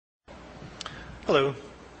Hello.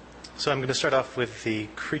 So I'm going to start off with the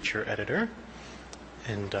creature editor.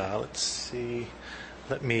 And let's see.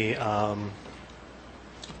 Let me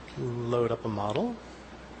load up a model.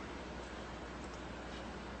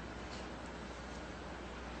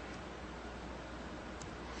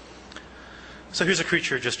 So here's a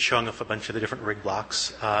creature just showing off a bunch of the different rig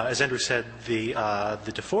blocks. As Andrew said, the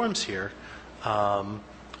deforms here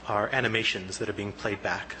are animations that are being played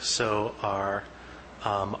back. So our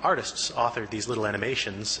artists authored these little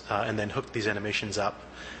animations and then hooked these animations up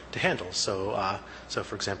to handles. So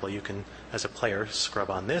for example, you can, as a player, scrub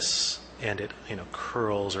on this, and it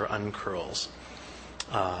curls or uncurls.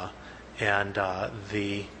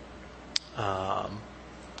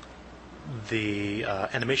 The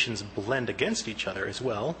animations blend against each other as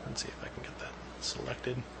well. Let's see if I can get that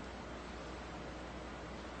selected.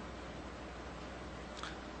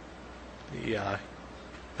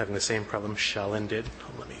 Having the same problem Shaolin did.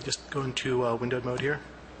 Let me just go into windowed mode here.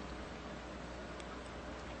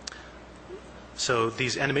 So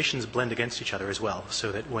these animations blend against each other as well,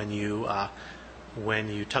 so that when you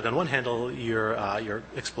tug on one handle, you're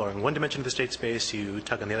exploring one dimension of the state space. You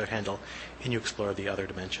tug on the other handle, and you explore the other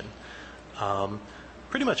dimension.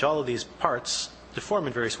 Pretty much all of these parts deform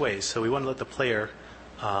in various ways. So we want to let the player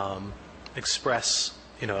express,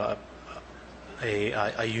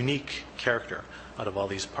 a unique character out of all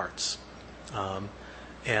these parts,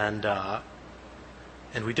 and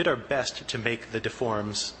we did our best to make the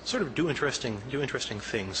deforms sort of do interesting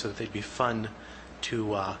things, so that they'd be fun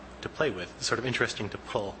to play with, sort of interesting to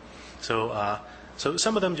pull. So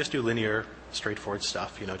some of them just do linear, straightforward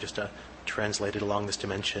stuff, just translate it along this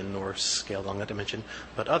dimension or scale along that dimension.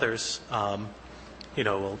 But others,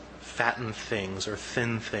 will fatten things or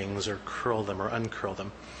thin things or curl them or uncurl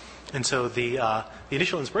them. And so the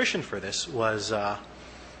initial inspiration for this was, I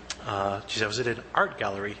was at an art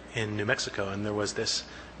gallery in New Mexico, and there was this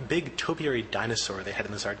big topiary dinosaur they had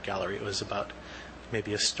in this art gallery. It was about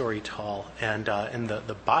maybe a story tall, and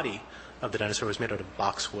the body of the dinosaur was made out of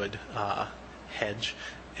boxwood hedge,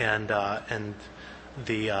 and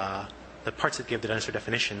the parts that gave the dinosaur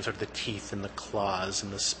definition, sort of the teeth and the claws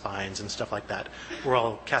and the spines and stuff like that, were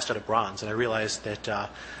all cast out of bronze. And I realized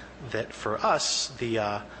that for us,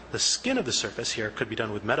 the skin of the surface here could be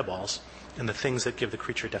done with metaballs, and the things that give the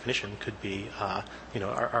creature definition could be,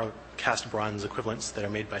 our cast bronze equivalents that are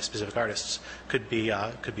made by specific artists could be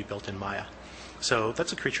built in Maya. So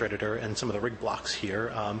that's a creature editor, and some of the rig blocks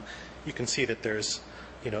here. You can see that there's,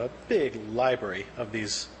 a big library of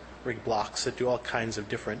these rig blocks that do all kinds of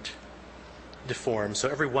different deforms. So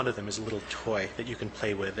every one of them is a little toy that you can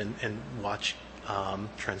play with and watch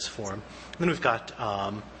transform. And then we've got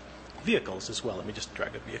vehicles as well. Let me just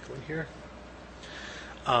drag a vehicle in here.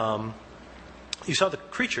 You saw the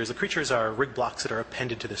creatures. The creatures are rig blocks that are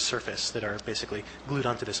appended to the surface, that are basically glued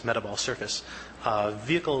onto this metaball surface.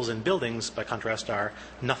 Vehicles and buildings, by contrast, are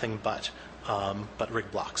nothing but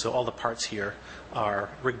rig blocks. So all the parts here are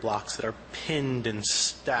rig blocks that are pinned and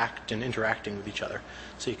stacked and interacting with each other.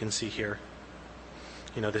 So you can see here,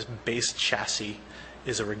 this base chassis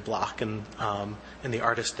is a rig block, and the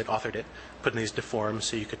artist that authored it put in these deforms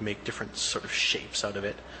so you could make different sort of shapes out of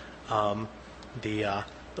it.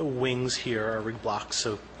 The wings here are rig blocks,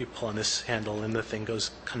 so you pull on this handle and the thing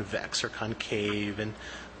goes convex or concave, and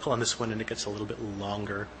pull on this one and it gets a little bit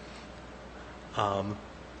longer. Pull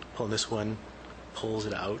on this one, pulls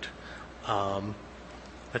it out.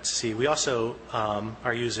 Let's see, we also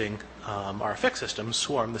are using our effect system,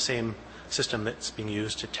 Swarm, the same system that's being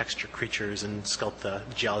used to texture creatures and sculpt the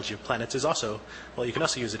geology of planets, is also, well, you can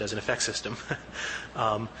also use it as an effect system.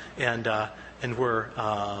 And we're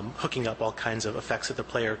hooking up all kinds of effects that the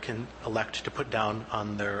player can elect to put down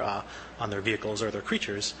on their vehicles or their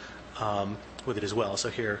creatures with it as well. So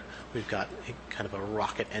here we've got a kind of a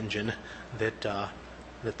rocket engine that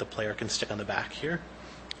the player can stick on the back here.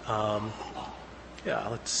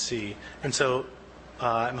 Let's see. And so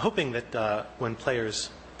I'm hoping that when players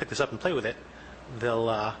pick this up and play with it,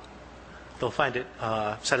 they'll find it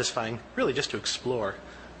satisfying, really, just to explore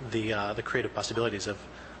the creative possibilities of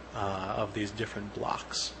these different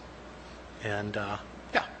blocks. And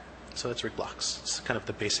so that's rig blocks. It's kind of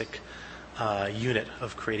the basic unit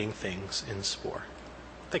of creating things in Spore.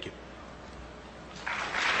 Thank you.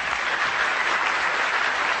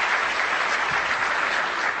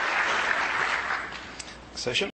 Session.